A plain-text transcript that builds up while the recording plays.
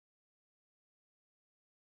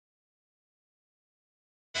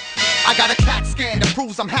I got a CAT scan that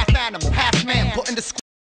proves I'm half animal, half man. Putting the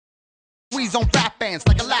squeeze on rap bands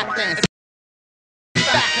like a lap dance.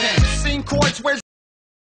 Back then, scene chords, where's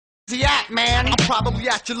he at, man? I'm probably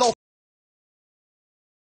at your local.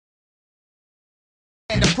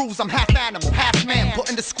 And it proves I'm half animal, half man.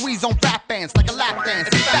 Putting the squeeze on rap bands like a lap dance.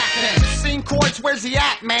 Back then, scene chords, where's he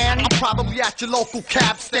at, man? I'm probably at your local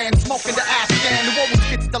cab stand, smoking the ash stand. Who always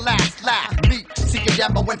gets the last laugh? Me,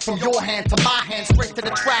 CAM, went from your hand to my hand, straight to the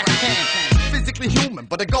trash can. Physically human,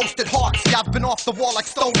 but a ghost at heart. See, I've been off the wall like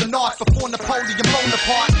stolen art. Before Napoleon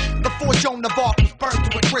Bonaparte, before Joan of Arc was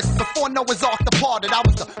burned to a crisp, before Noah's Ark departed, I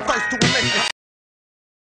was the first to enlist.